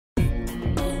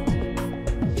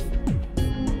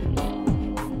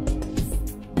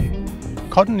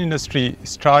cotton industry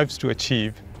strives to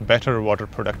achieve better water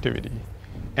productivity,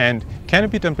 and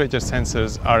canopy temperature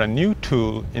sensors are a new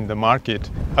tool in the market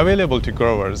available to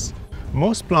growers.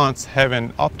 Most plants have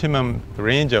an optimum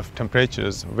range of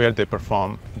temperatures where they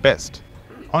perform best.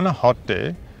 On a hot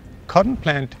day, cotton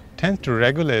plant tends to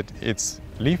regulate its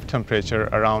leaf temperature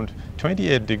around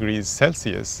 28 degrees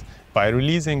Celsius by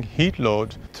releasing heat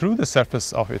load through the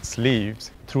surface of its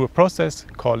leaves through a process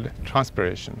called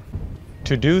transpiration.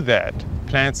 To do that,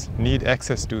 plants need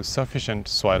access to sufficient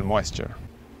soil moisture.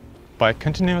 By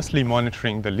continuously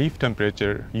monitoring the leaf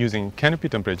temperature using canopy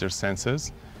temperature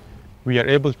sensors, we are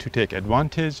able to take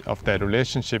advantage of that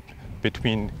relationship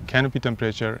between canopy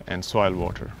temperature and soil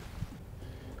water.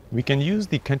 We can use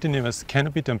the continuous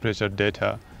canopy temperature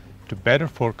data to better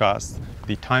forecast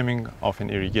the timing of an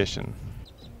irrigation.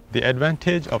 The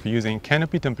advantage of using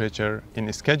canopy temperature in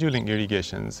scheduling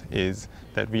irrigations is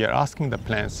that we are asking the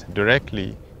plants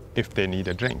directly if they need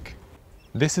a drink.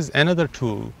 This is another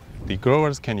tool the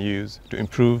growers can use to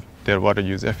improve their water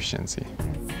use efficiency.